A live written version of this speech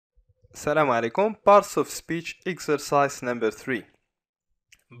Assalamu alaikum. Parts of speech exercise number 3.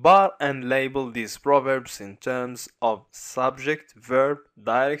 Bar and label these proverbs in terms of subject, verb,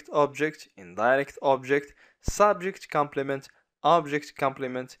 direct object, indirect object, subject complement, object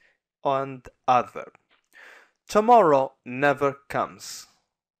complement, and adverb. Tomorrow never comes.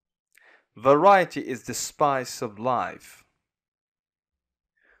 Variety is the spice of life.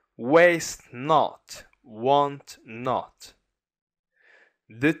 Waste not, want not.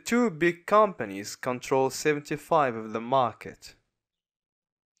 The two big companies control 75% of the market.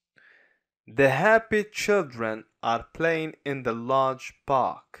 The happy children are playing in the large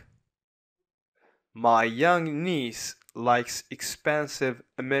park. My young niece likes expensive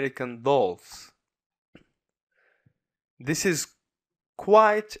American dolls. This is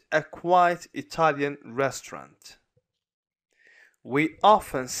quite a quiet Italian restaurant. We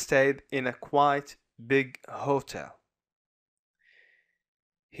often stayed in a quite big hotel.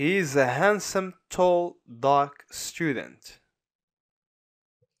 He is a handsome, tall, dark student.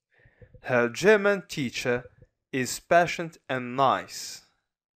 Her German teacher is patient and nice.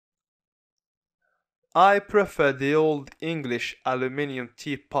 I prefer the old English aluminium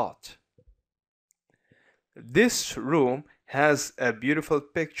teapot. This room has a beautiful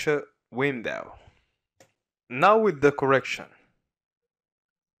picture window. Now with the correction.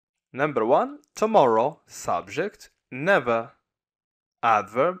 Number 1. Tomorrow, subject, never,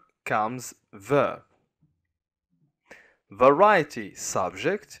 adverb, comes verb. Variety,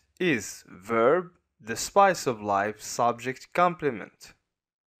 subject, is verb, the spice of life, subject complement.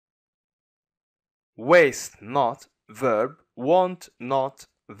 Waste not, verb, want not,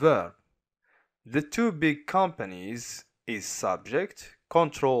 verb. The two big companies is subject,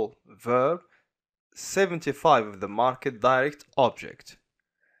 control, verb, 75% of the market, direct object.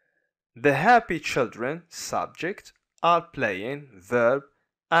 The happy children, subject, are playing, verb,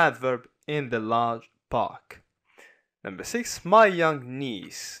 adverb, in the large park. Number 6. My young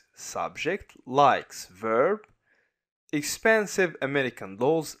niece, subject, likes, verb, expensive American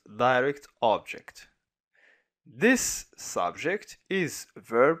dolls, direct object. This subject is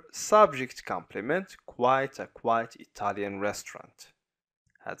verb, subject complement, quite a quiet Italian restaurant.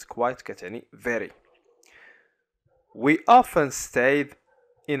 Had quite كتاني very. We often stayed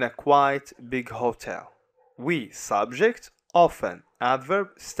in a quite big hotel. We, subject, often, adverb,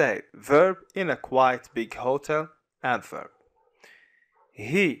 stayed, verb, in a quite big hotel, adverb.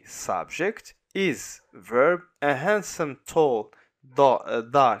 He, subject, is, verb, a handsome, tall,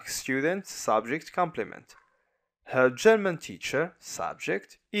 dark student, subject complement. Her German teacher,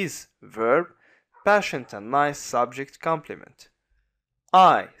 subject, is, verb, patient and nice, subject complement.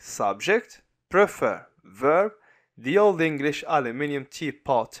 I, subject, prefer, verb, the old English aluminium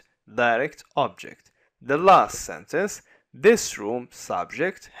teapot, direct object. The last sentence, this room,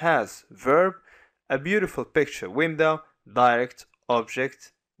 subject, has, verb, a beautiful picture window, direct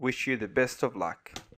object. Wish you the best of luck.